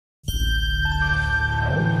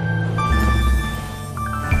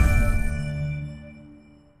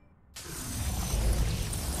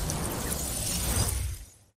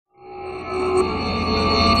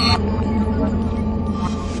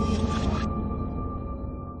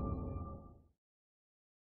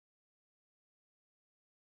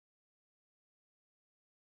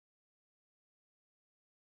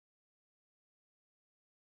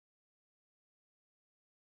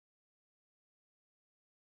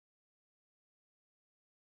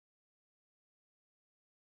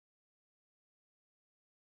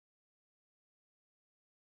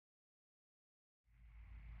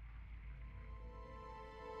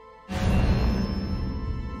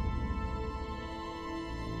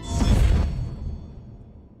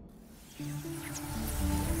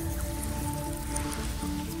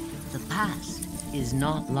past is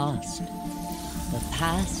not lost. The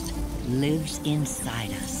past lives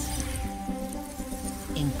inside us.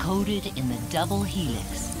 Encoded in the double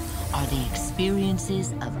helix are the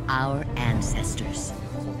experiences of our ancestors.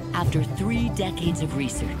 After 3 decades of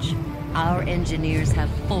research, our engineers have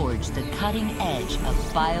forged the cutting edge of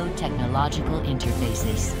biotechnological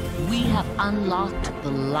interfaces. We have unlocked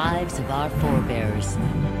the lives of our forebears.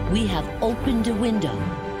 We have opened a window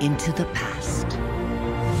into the past.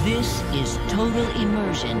 This is Total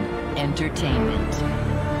Immersion Entertainment.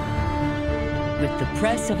 With the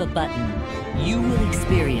press of a button, you will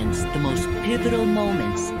experience the most pivotal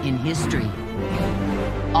moments in history.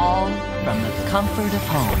 All from the comfort of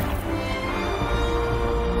home.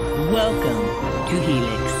 Welcome to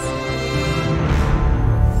Helix,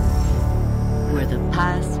 where the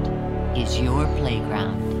past is your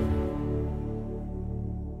playground.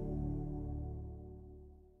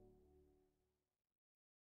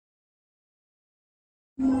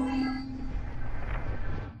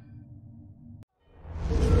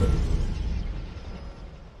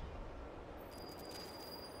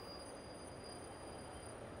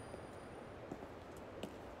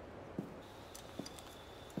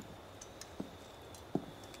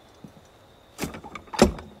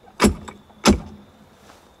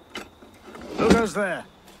 Who's there?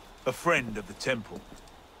 A friend of the temple.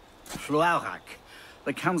 Fluaurak.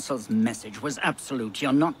 The Council's message was absolute.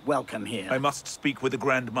 You're not welcome here. I must speak with the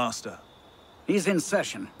Grand Master. He's in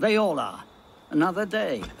session. They all are. Another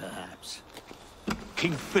day, perhaps.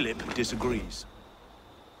 King Philip disagrees.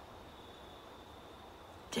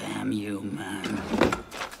 Damn you, man.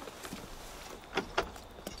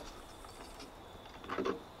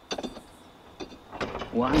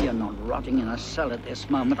 Why you're not rotting in a cell at this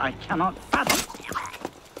moment, I cannot fathom.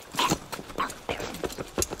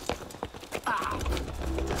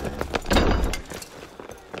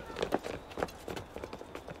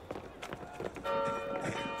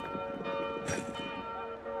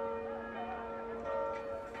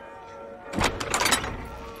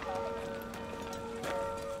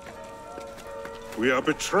 We are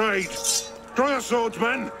betrayed. Draw your swords,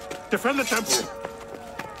 men. Defend the temple.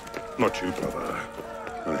 Not you, brother.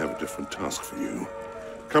 I have a different task for you.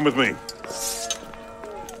 Come with me.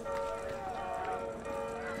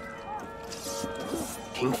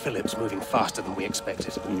 King Philip's moving faster than we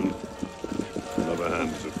expected. Another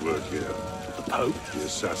hand is at work here. The Pope? The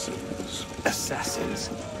assassins.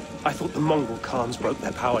 Assassins? I thought the Mongol Khans broke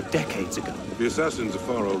their power decades ago. The assassins are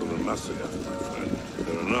far older than Massacre, my friend.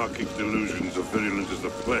 Their anarchic delusions are virulent as the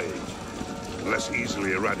plague, and less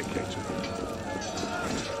easily eradicated.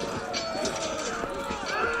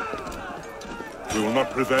 We will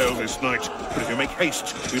not prevail this night, but if you make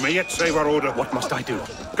haste, we may yet save our order. What must I do?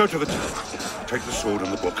 Go to the tower. Take the sword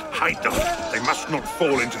and the book. Hide them. They must not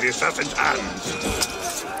fall into the assassin's hands.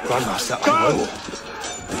 Grandmaster, I will.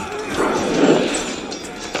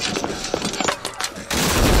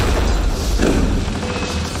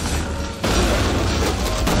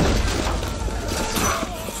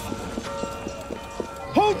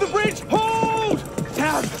 Hold the bridge! Hold!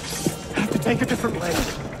 Down! I have to take a different way.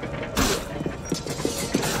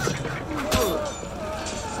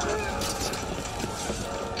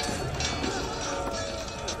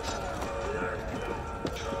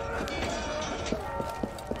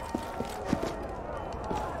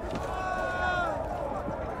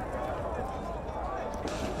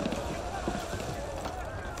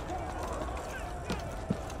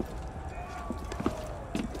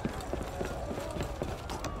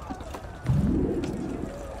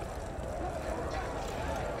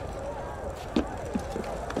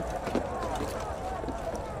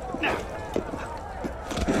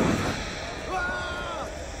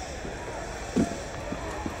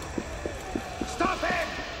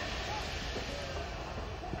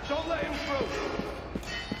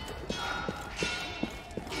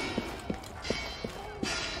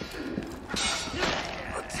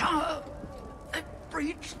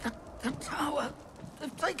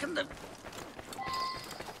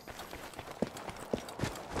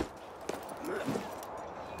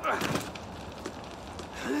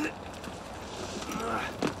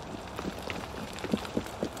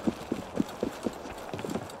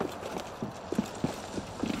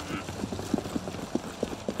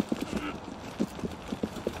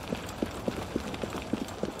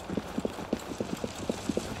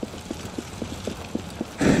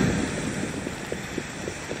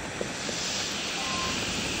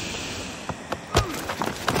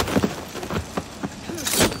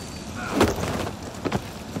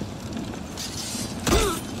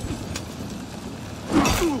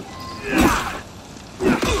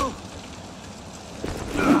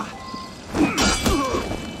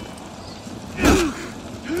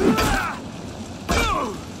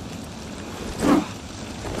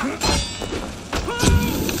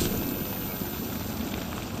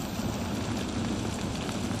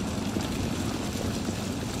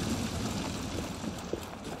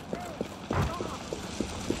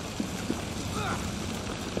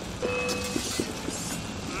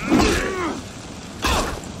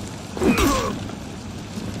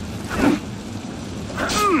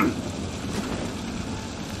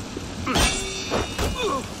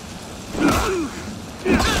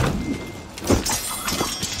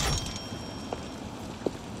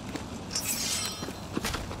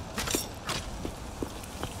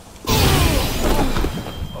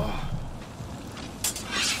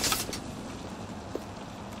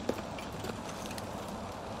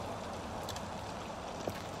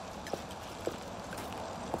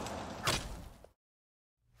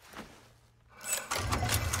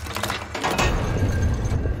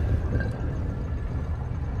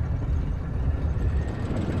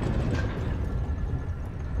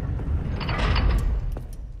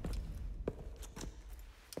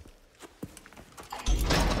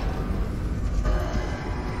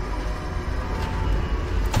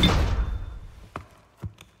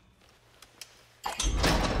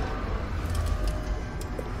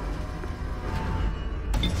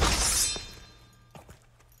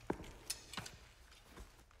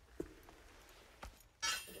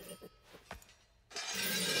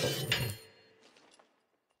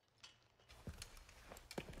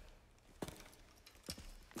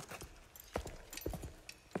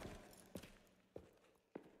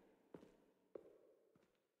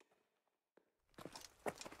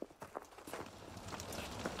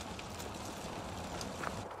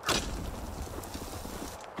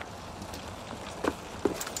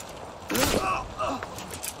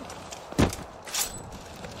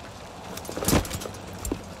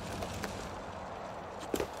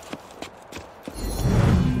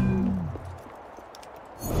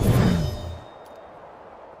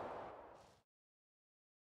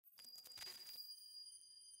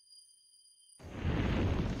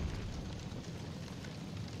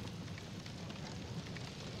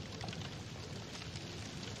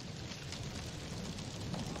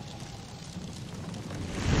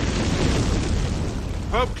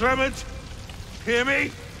 Pope Clement, hear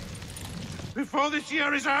me? Before this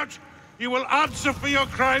year is out, you will answer for your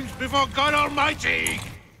crimes before God Almighty!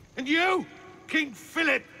 And you, King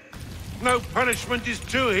Philip, no punishment is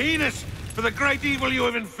too heinous for the great evil you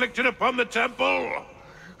have inflicted upon the temple!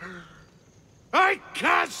 I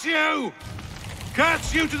curse you!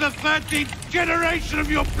 Curse you to the 13th generation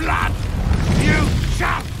of your blood! You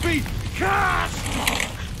shall be cursed!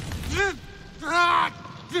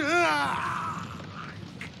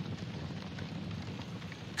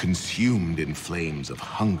 Consumed in flames of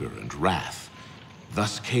hunger and wrath,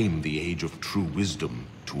 thus came the age of true wisdom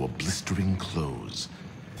to a blistering close.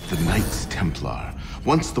 The Knights Templar,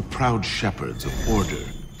 once the proud shepherds of order,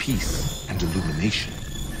 peace, and illumination,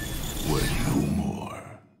 were no more.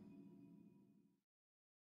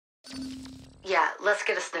 Yeah, let's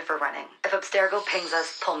get a sniffer running. If Abstergo pings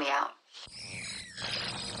us, pull me out.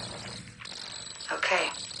 Okay.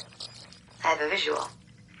 I have a visual.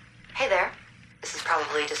 Hey there. This is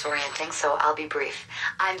probably disorienting, so I'll be brief.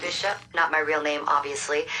 I'm Bishop, not my real name,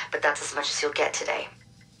 obviously, but that's as much as you'll get today.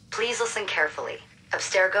 Please listen carefully.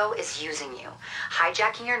 Abstergo is using you,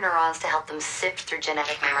 hijacking your neurons to help them sift through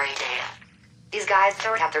genetic memory data. These guys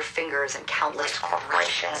already have their fingers in countless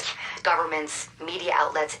corporations, governments, media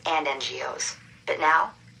outlets, and NGOs. But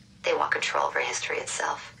now, they want control over history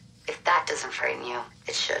itself. If that doesn't frighten you,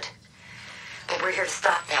 it should. But we're here to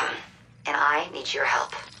stop them, and I need your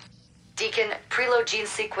help. Deacon, preload gene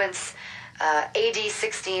sequence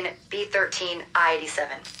AD16, B13, I87.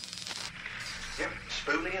 Yep,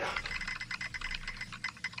 spooling it up.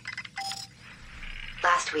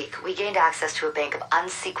 Last week, we gained access to a bank of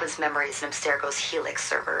unsequenced memories in Abstergo's Helix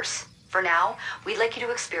servers. For now, we'd like you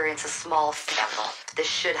to experience a small sample. This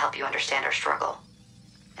should help you understand our struggle.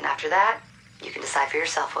 And after that, you can decide for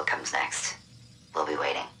yourself what comes next. We'll be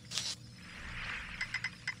waiting.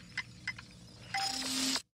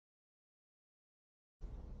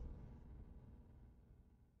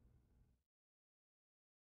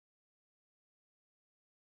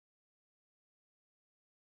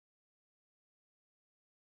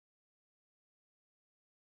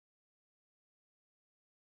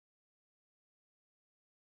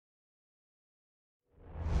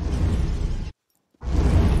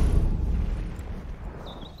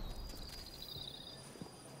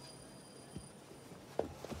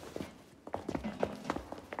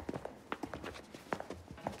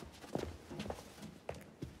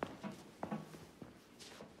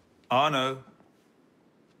 Arno.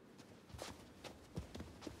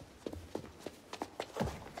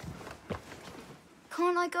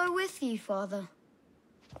 Can't I go with you, Father?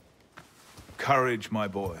 Courage, my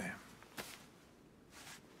boy.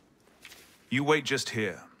 You wait just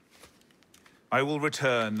here. I will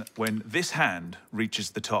return when this hand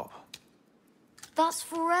reaches the top. That's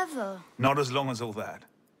forever. Not as long as all that.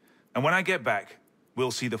 And when I get back,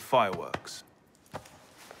 we'll see the fireworks.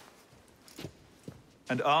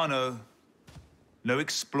 And Arno, no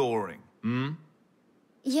exploring, hmm?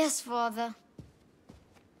 Yes, Father.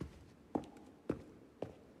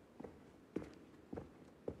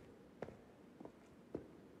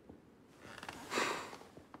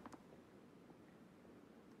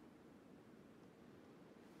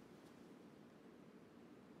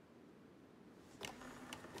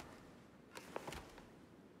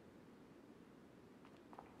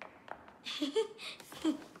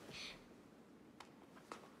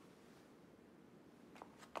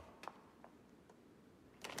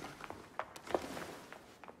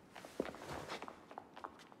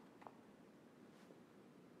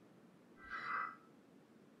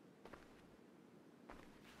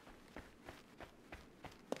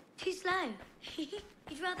 Too slow.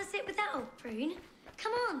 You'd rather sit with that old prune?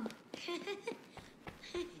 Come on.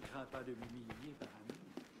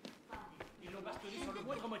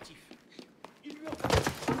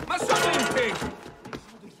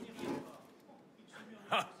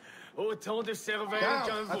 Autant de cervelle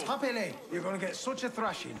qu'un veau. Attrapez-les. You're going to get such a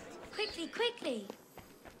thrashing. Quickly, quickly.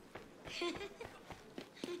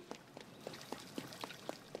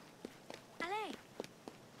 Allez.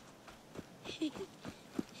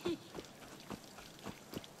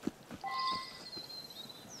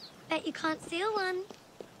 Bet you can't steal one.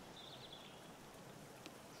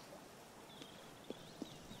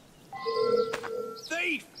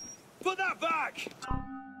 Thief! Put that back!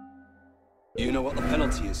 You know what the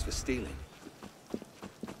penalty is for stealing?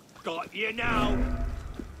 Got you now!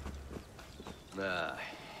 Ah,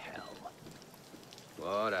 hell.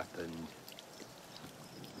 What happened?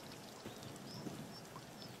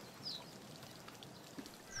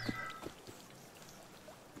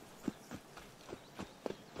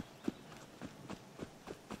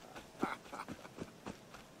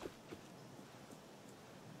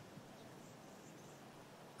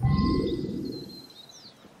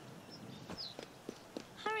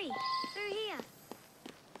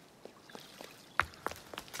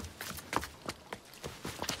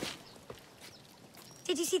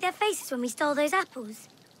 Did you see their faces when we stole those apples?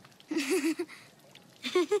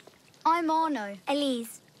 I'm Arno.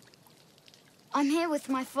 Elise. I'm here with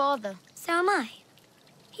my father. So am I.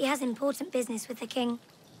 He has important business with the king.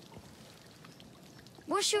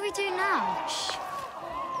 What should we do now? Shh.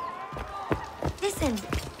 Listen.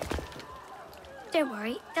 Don't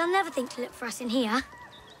worry, they'll never think to look for us in here.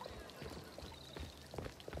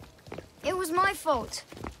 It was my fault.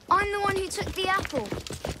 I'm the one who took the apple.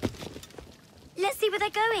 Let's see where they're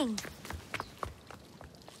going.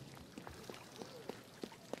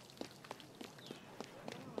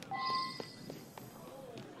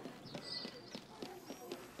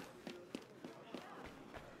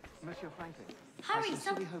 Monsieur Franklin, Hurry, I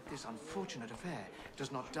sincerely hope this unfortunate affair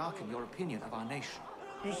does not darken your opinion of our nation.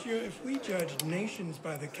 Monsieur, if we judged nations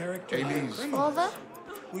by the character of Elise. their criminals, Father?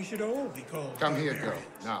 we should all be called Come here, girl.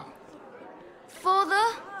 barbarians. Now.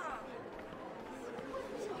 Father?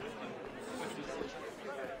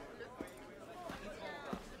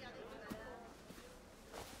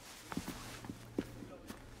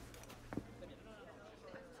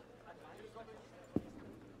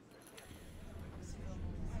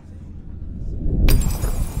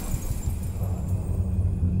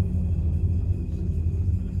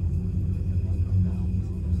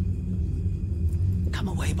 Come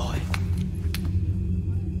away, boy.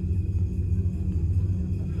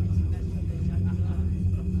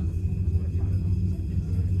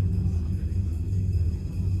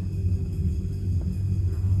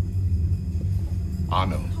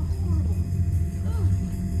 Arno.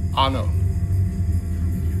 Arno.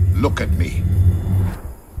 Look at me.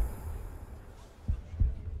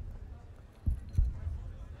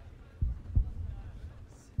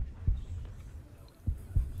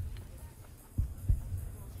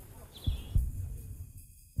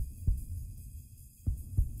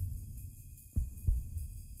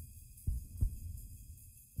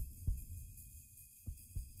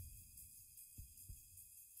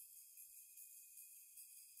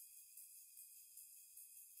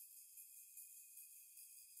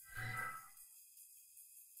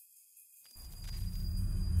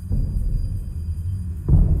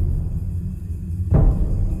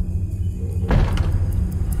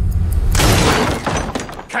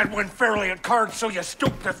 Can't win fairly at cards, so you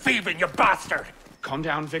stoop to thieving, you bastard! Calm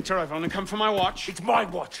down, Victor. I've only come for my watch. It's my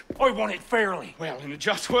watch. I want it fairly. Well, in a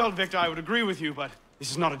just world, Victor, I would agree with you, but this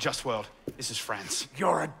is not a just world. This is France.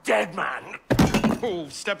 You're a dead man. Oh,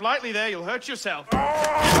 step lightly there. You'll hurt yourself.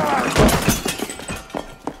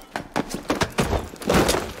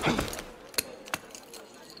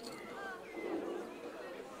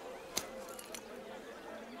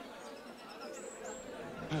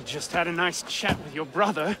 I just had a nice chat with your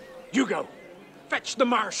brother. You go. Fetch the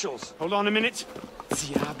marshals. Hold on a minute.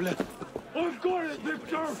 Diable. I've got it,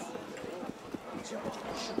 Victor!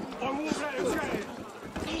 I won't let him get it!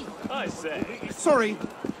 I say. Sorry.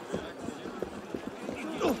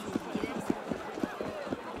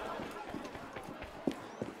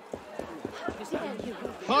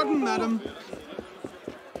 Pardon, madam.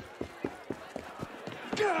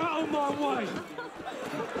 Get out of my way!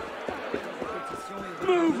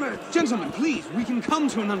 Move it! Gentlemen, please, we can come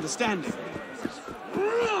to an understanding.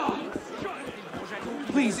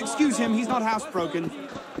 Please, excuse him, he's not housebroken.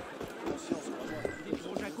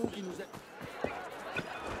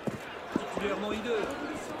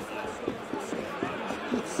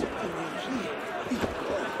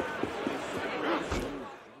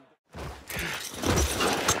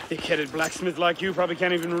 Thick-headed blacksmith like you probably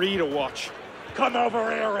can't even read a watch. Come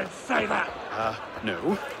over here and say that!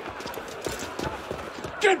 No.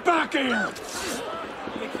 Get back here!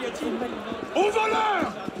 Au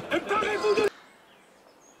voleur! Emparez-vous de...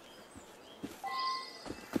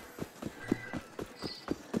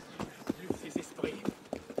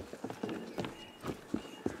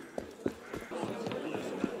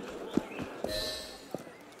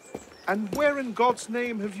 And where in God's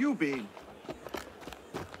name have you been?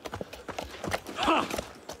 Ha!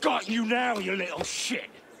 Got you now, you little shit!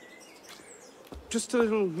 Just a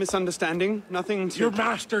little misunderstanding. Nothing to... Your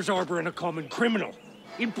master's harboring a common criminal.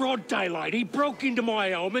 In broad daylight, he broke into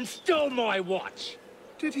my home and stole my watch.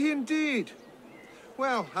 Did he indeed?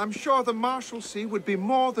 Well, I'm sure the Marshalsea would be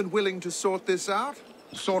more than willing to sort this out.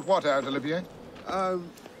 Sort what out, Olivier? A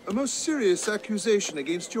most serious accusation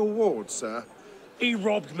against your ward, sir. He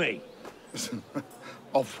robbed me.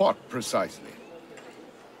 Of what, precisely?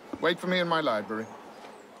 Wait for me in my library.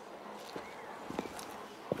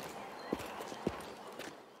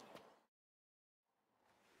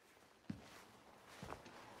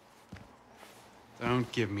 Don't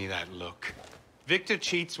give me that look. Victor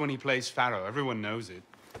cheats when he plays Pharaoh. Everyone knows it.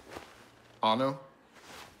 Arno,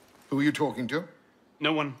 Who are you talking to?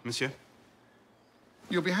 No one, monsieur.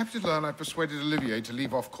 You'll be happy to learn I persuaded Olivier to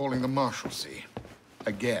leave off calling the Marshalsea.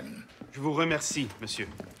 Again. Je vous remercie, monsieur.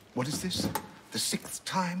 What is this? The 6th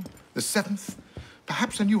time? The 7th?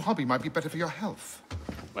 Perhaps a new hobby might be better for your health.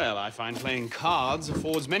 Well, I find playing cards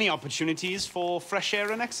affords many opportunities for fresh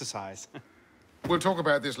air and exercise. We'll talk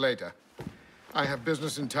about this later. I have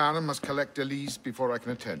business in town and must collect Elise before I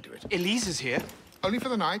can attend to it. Elise is here? Only for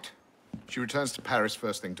the night. She returns to Paris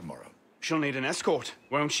first thing tomorrow. She'll need an escort,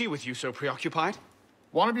 won't she, with you so preoccupied?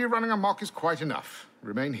 One of you running amok is quite enough.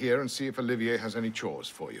 Remain here and see if Olivier has any chores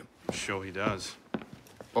for you. Sure he does.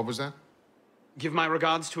 What was that? Give my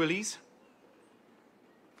regards to Elise.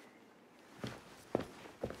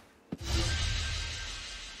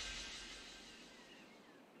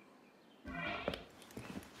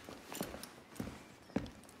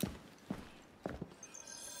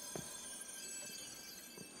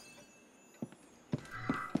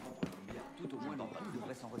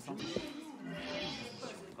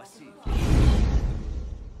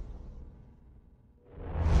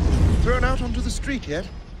 Thrown out onto the street yet?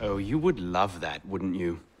 Oh, you would love that, wouldn't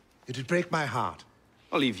you? It'd break my heart.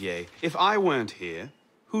 Olivier, if I weren't here,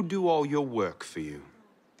 who'd do all your work for you?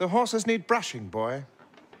 The horses need brushing, boy.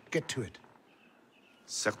 Get to it.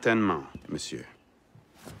 Certainement, monsieur.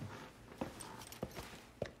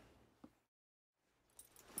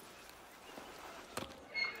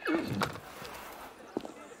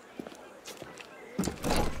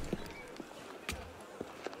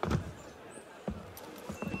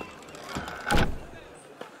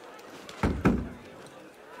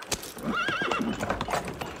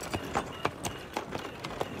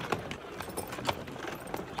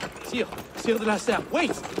 Sire de la Serre, wait!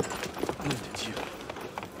 Nom de Dieu.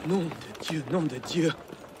 Nom de Dieu, nom de Dieu.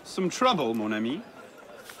 Some trouble, mon ami?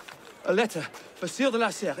 A letter for Sire de la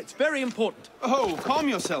Serre. It's very important. Oh, calm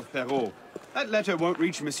yourself, Perrault. That letter won't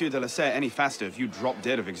reach Monsieur de la Serre any faster if you drop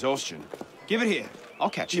dead of exhaustion. Give it here. I'll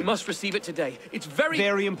catch You him. must receive it today. It's very...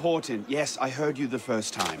 Very important. Yes, I heard you the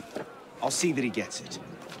first time. I'll see that he gets it.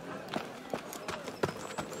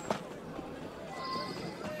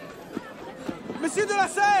 Monsieur de la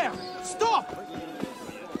Serre!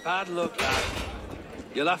 Stop! Bad luck, lad.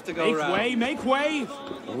 You'll have to go round. Make way!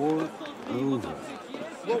 War over.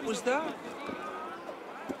 What was that?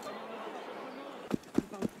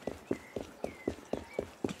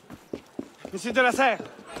 Monsieur de la Serre!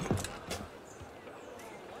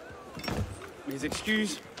 Mes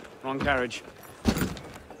excuses. Wrong carriage.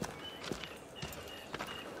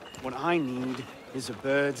 What I need is a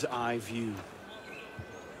bird's eye view.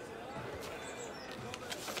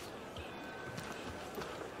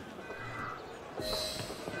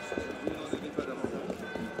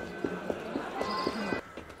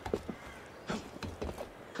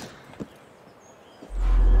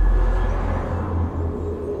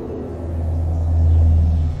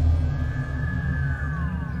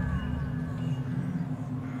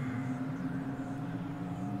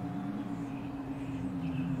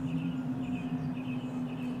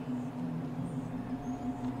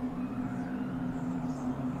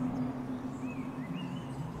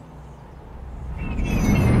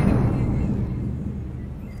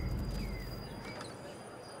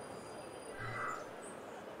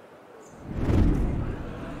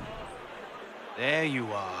 There you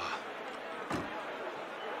are.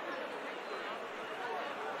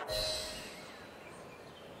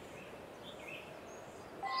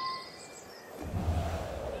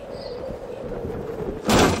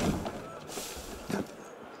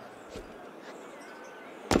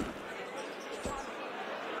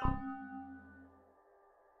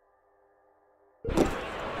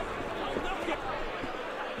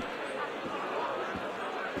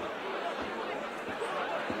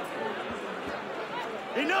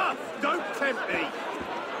 Enough! Don't tempt me!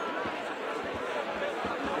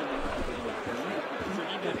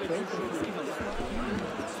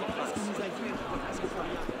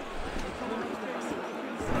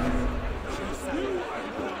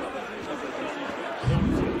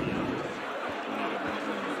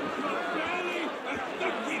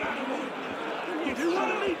 You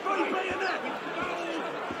want to leave by bayonet?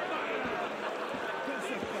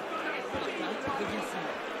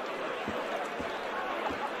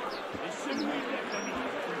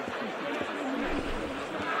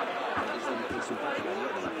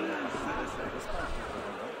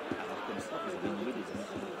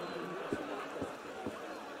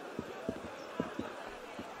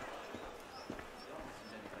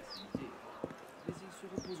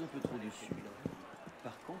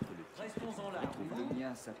 Le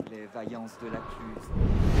mien s'appelait Vaillance de la Cluse.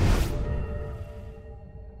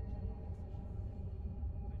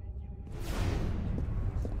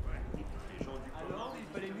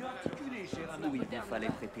 où il vous fallait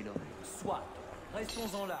prêter l'oreille. Soit.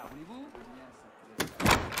 Restons-en là, voulez-vous?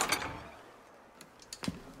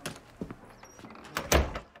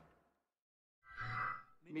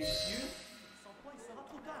 Messieurs,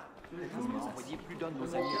 vous n'envoyez plus d'un de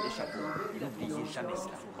nos amis à l'échafaud. N'oubliez jamais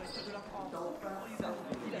cela.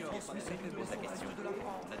 Il a transmis ce qui pose la question.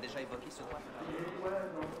 On a déjà évoqué ce point.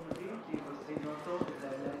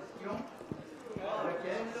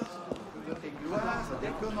 Votre gloire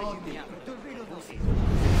est commandée. Devez l'honorer.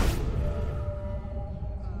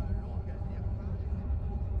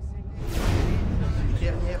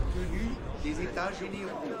 Dernière tenue des États généraux.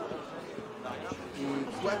 Et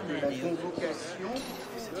quoique la convocation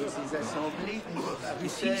de ces assemblées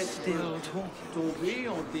puisse être tombée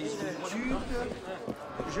en désuétude,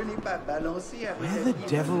 je n'ai pas balancé à Where the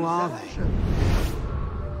devil are they?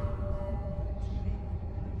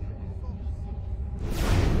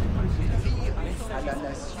 à la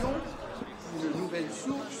nation une nouvelle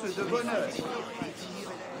source de bonheur.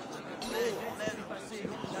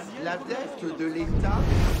 La dette de l'État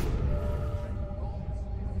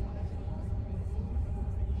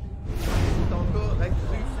est encore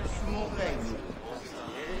accrue sous mon règne.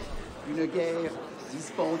 Une guerre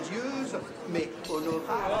dispendieuse mais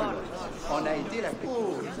honorable en a été la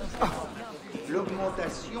cause.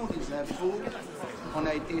 L'augmentation des impôts en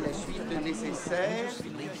a été la suite nécessaire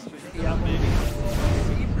et a rendu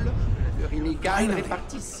possible leur inégale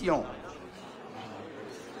répartition.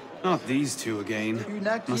 Not these two again. Une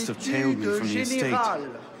Must have tailed me inquiétude from the estate. générale,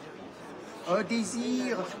 un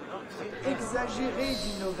désir exagéré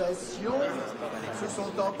d'innovation se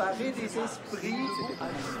sont emparés des esprits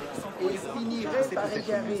et finiraient par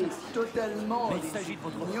égarer totalement les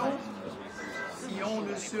opinions si on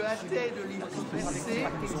ne se hâtait de les fixer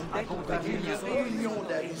par une réunion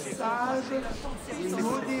d'avis sages et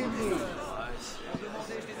modérés.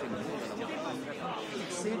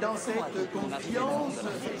 C'est dans cette confiance,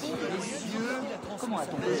 messieurs,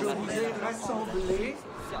 que je vous ai rassemblés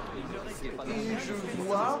et je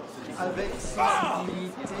vois avec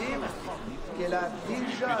sensibilité qu'elle a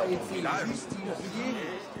déjà été justifiée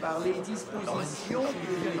par les dispositions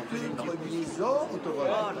que les deux premiers ordres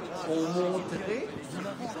ont montré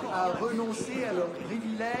à renoncer à leurs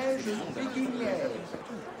privilèges pécuniaires.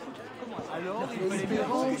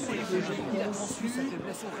 L'espérance que j'ai conçue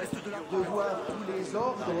de voir tous les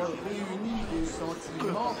ordres réunis de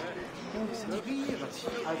sentiments concourir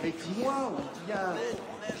avec moi au bien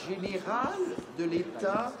général de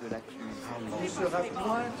l'État ne sera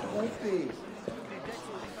point trompée.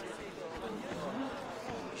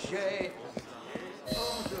 J'ai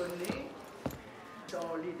ordonné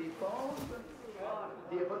dans les dépenses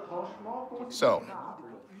des retranchements So,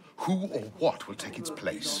 who or what will take its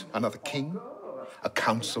place? Another king? A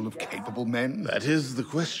council of capable men? That is the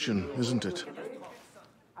question, isn't it?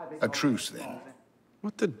 A truce, then.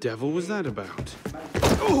 What the devil was that about?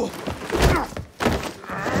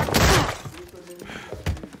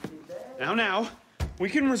 Now, we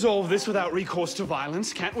can resolve this without recourse to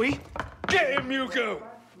violence, can't we? Get him, Hugo!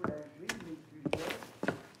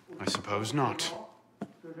 I suppose not.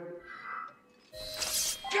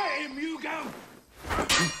 Get him, Hugo!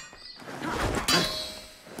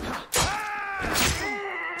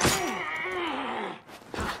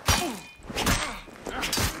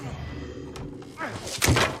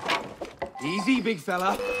 Easy, big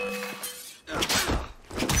fella.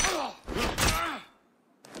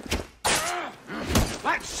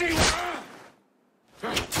 Let's see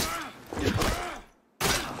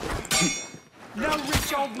no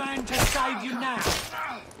rich old man to save you now.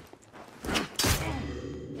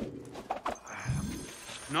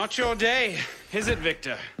 Not your day, is it,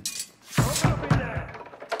 Victor?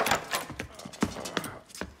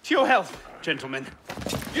 To your health, gentlemen.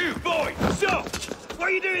 You, boy, stop! What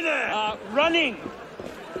are you doing there? Running!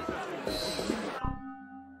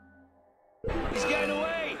 He's getting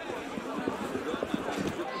away!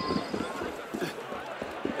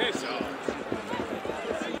 It's on.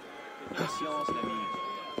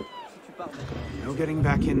 No getting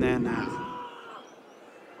back in there now.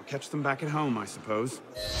 I'll catch them back at home, I suppose.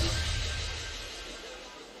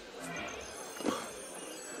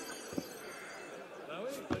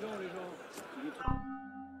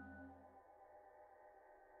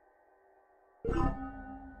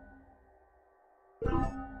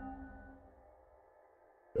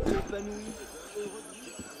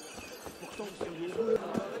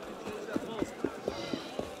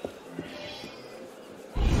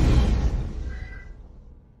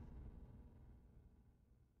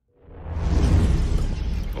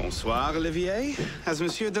 Bonsoir, Olivier. Has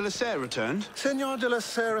Monsieur de la Serre returned? Senor de la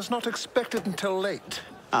Serre is not expected until late.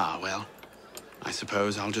 Ah, well. I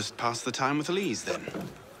suppose I'll just pass the time with Elise, then.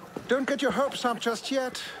 Don't get your hopes up just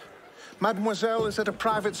yet. Mademoiselle is at a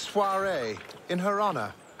private soirée in her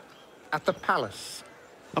honor at the palace.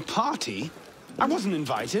 A party? I wasn't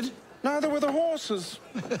invited. Neither were the horses.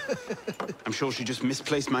 I'm sure she just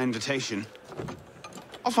misplaced my invitation.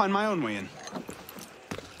 I'll find my own way in.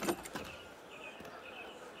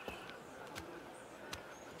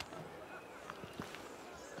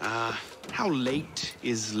 How late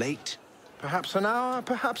is late? Perhaps an hour,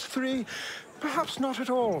 perhaps 3, perhaps not at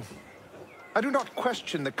all. I do not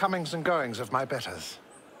question the comings and goings of my betters.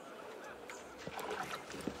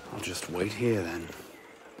 I'll just wait here, then.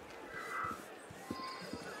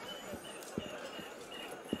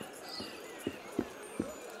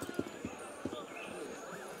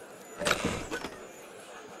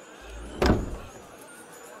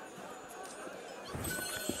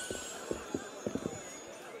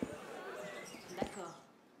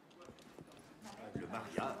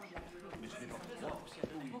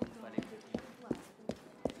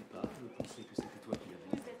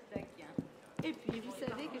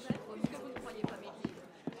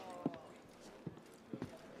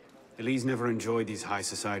 Elise never enjoyed these high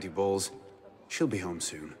society balls. She'll be home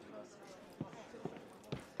soon.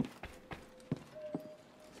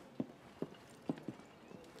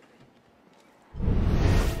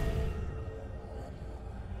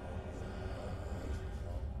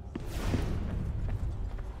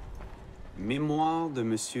 Mémoire de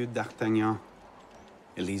Monsieur d'Artagnan.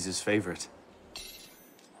 Elise's favorite.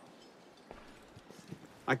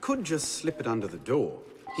 I could just slip it under the door.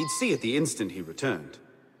 He'd see it the instant he returned.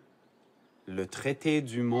 Le traité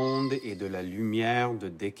du monde et de la lumière de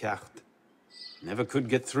Descartes. Never could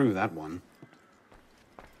get through that one.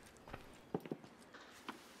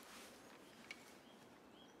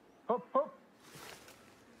 Hop, hop.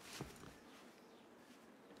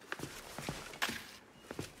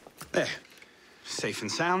 There. Safe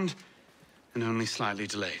and sound, and only slightly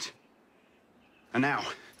delayed. And now,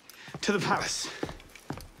 to the palace.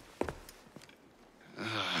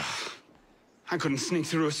 I couldn't sneak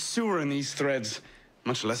through a sewer in these threads,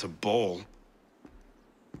 much less a ball.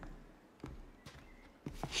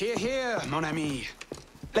 Here, here, mon ami.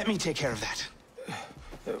 Let me take care of that.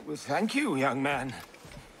 Well, thank you, young man.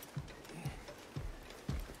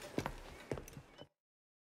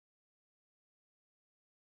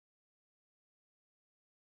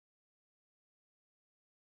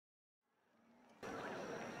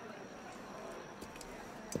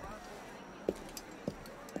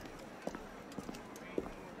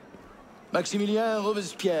 Maximilien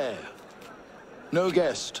Robespierre. No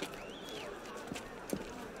guest.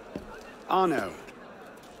 Arno.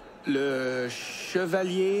 Le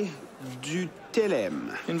Chevalier du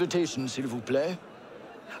Télème. Invitation, s'il vous plaît.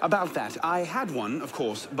 About that, I had one, of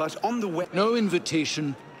course, but on the way... No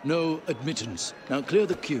invitation, no admittance. Now clear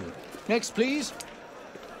the queue. Next, please.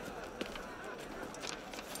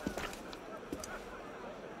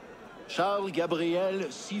 Charles Gabriel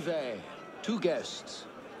Siver. 2 guests.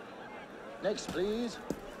 Next, please.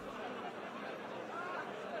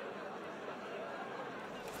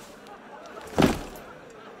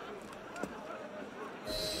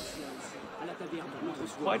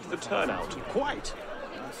 Quite the turnout. Quite.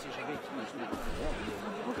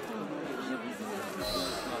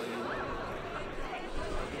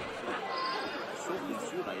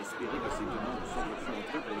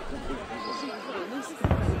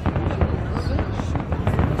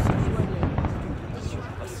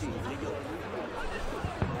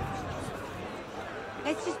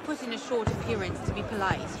 Let's just put in a short appearance to be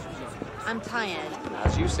polite. I'm tired.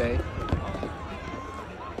 As you say.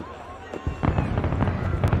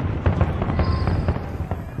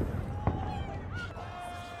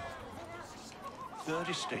 Third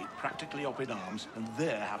Estate practically up in arms, and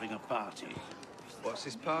they're having a party. What's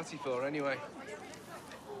this party for, anyway?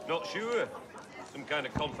 Not sure. Some kind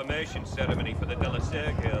of confirmation ceremony for the De La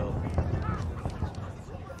Serre girl.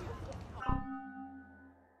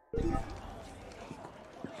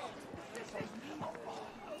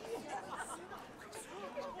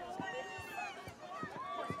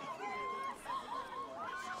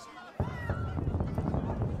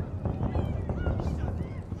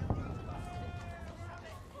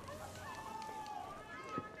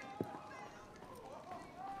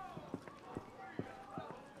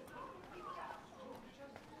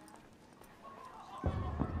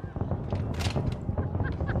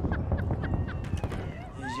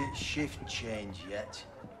 Shift change yet?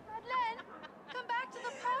 Madeleine, come back to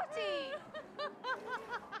the party!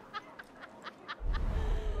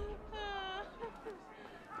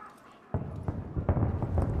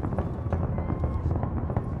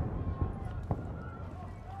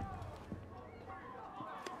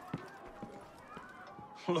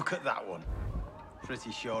 Look at that one.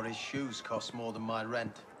 Pretty sure his shoes cost more than my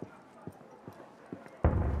rent.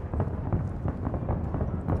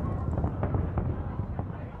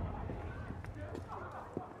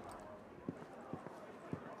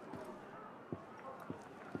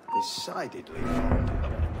 Decidedly odd.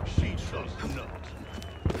 She does not.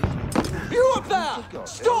 You up there!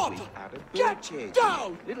 Stop! Get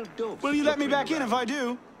down! Will you let me back in if I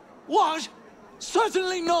do? What?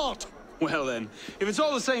 Certainly not! Well then, if it's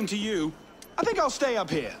all the same to you, I think I'll stay up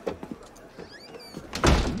here.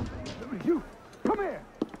 You, come here!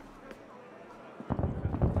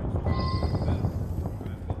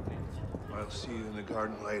 I'll see you in the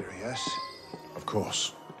garden later, yes? Of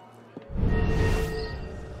course.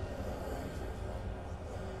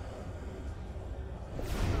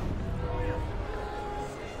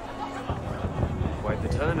 Quite the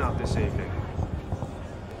turnout this evening.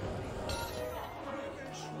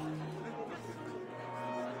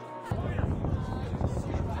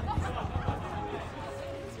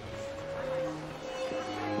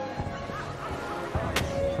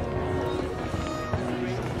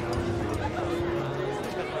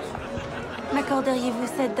 M'accorderiez-vous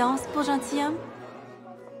cette danse pour gentilhomme?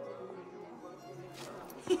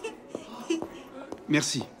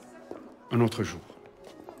 Merci. Un autre jour.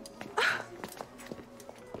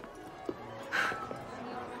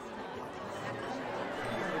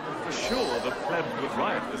 For sure, the pleb would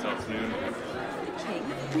riot this afternoon. King,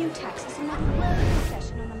 new taxes and another world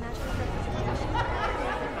session on a matter of representation.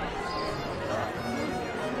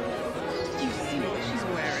 Did you see what she's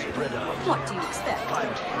wearing? Spread out. What do you expect?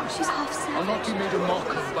 She's half savage. I'll not be made a mock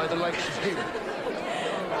of by the likes of him.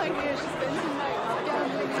 I hear she spends her nights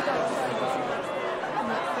gambling with outsiders. And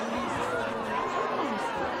that's the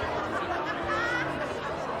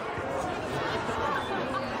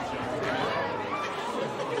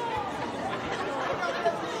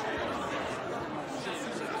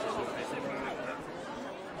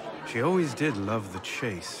least. She always did love the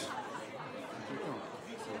chase.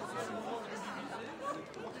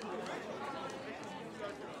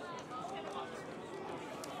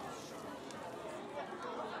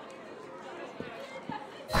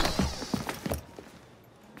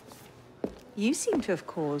 You seem to have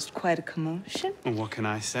caused quite a commotion. Well, what can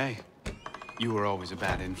I say? You were always a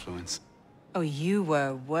bad influence. Oh, you were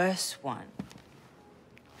a worse one.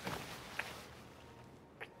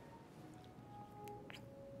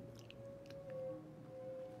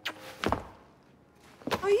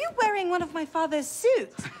 Are you wearing one of my father's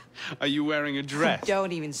suits? Are you wearing a dress?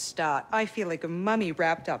 Don't even start. I feel like a mummy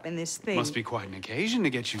wrapped up in this thing. Must be quite an occasion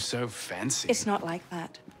to get you so fancy. It's not like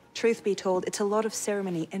that. Truth be told, it's a lot of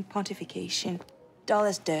ceremony and pontification. Dull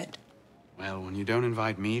as dirt. Well, when you don't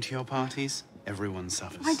invite me to your parties, everyone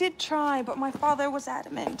suffers. I did try, but my father was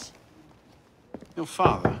adamant. Your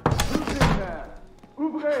father?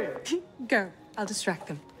 Go. I'll distract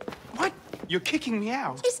them. What? You're kicking me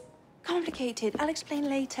out? It's complicated. I'll explain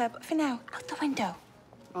later, but for now, out the window.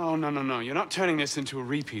 Oh, no. You're not turning this into a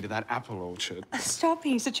repeat of that apple orchard. Stop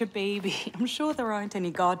being such a baby. I'm sure there aren't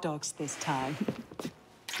any guard dogs this time.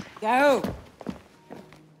 Go!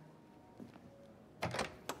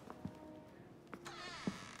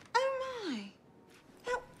 Oh my!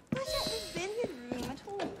 That wasn't the billiard room at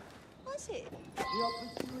all, was it? We are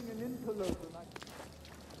pursuing an interloper.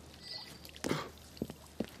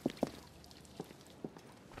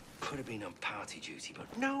 Could have been on party duty,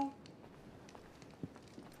 but no.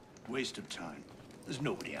 Waste of time. There's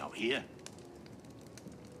nobody out here.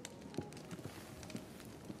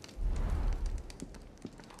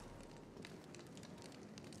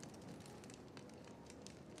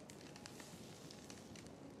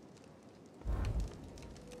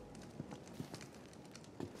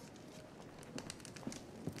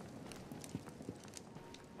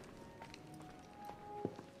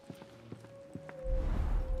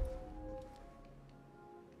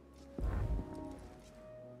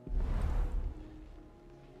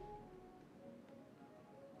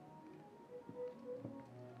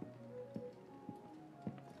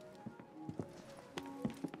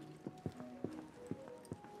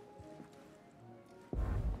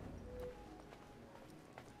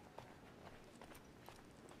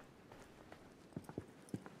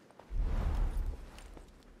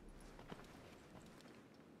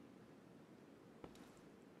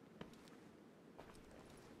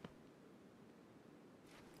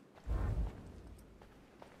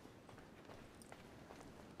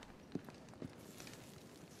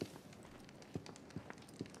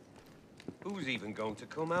 Who's even going to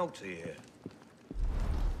come out here?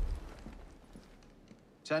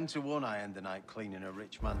 10 to 1 I end the night cleaning a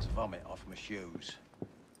rich man's vomit off my shoes.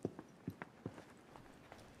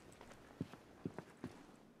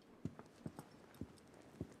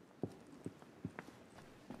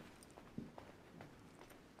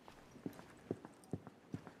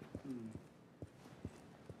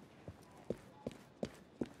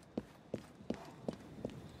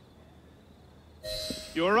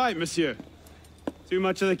 You all right, monsieur? Too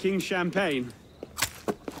much of the king's champagne?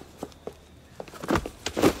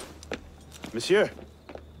 Monsieur?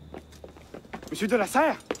 Monsieur de la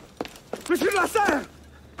Serre? Monsieur de la Serre!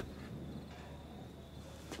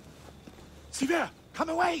 Sivir, come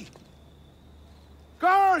away!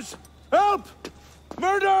 Guards! Help!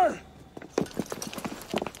 Murder!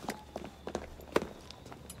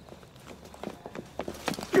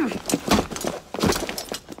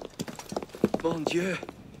 Mon Dieu,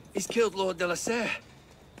 he's killed Lord de la Serre.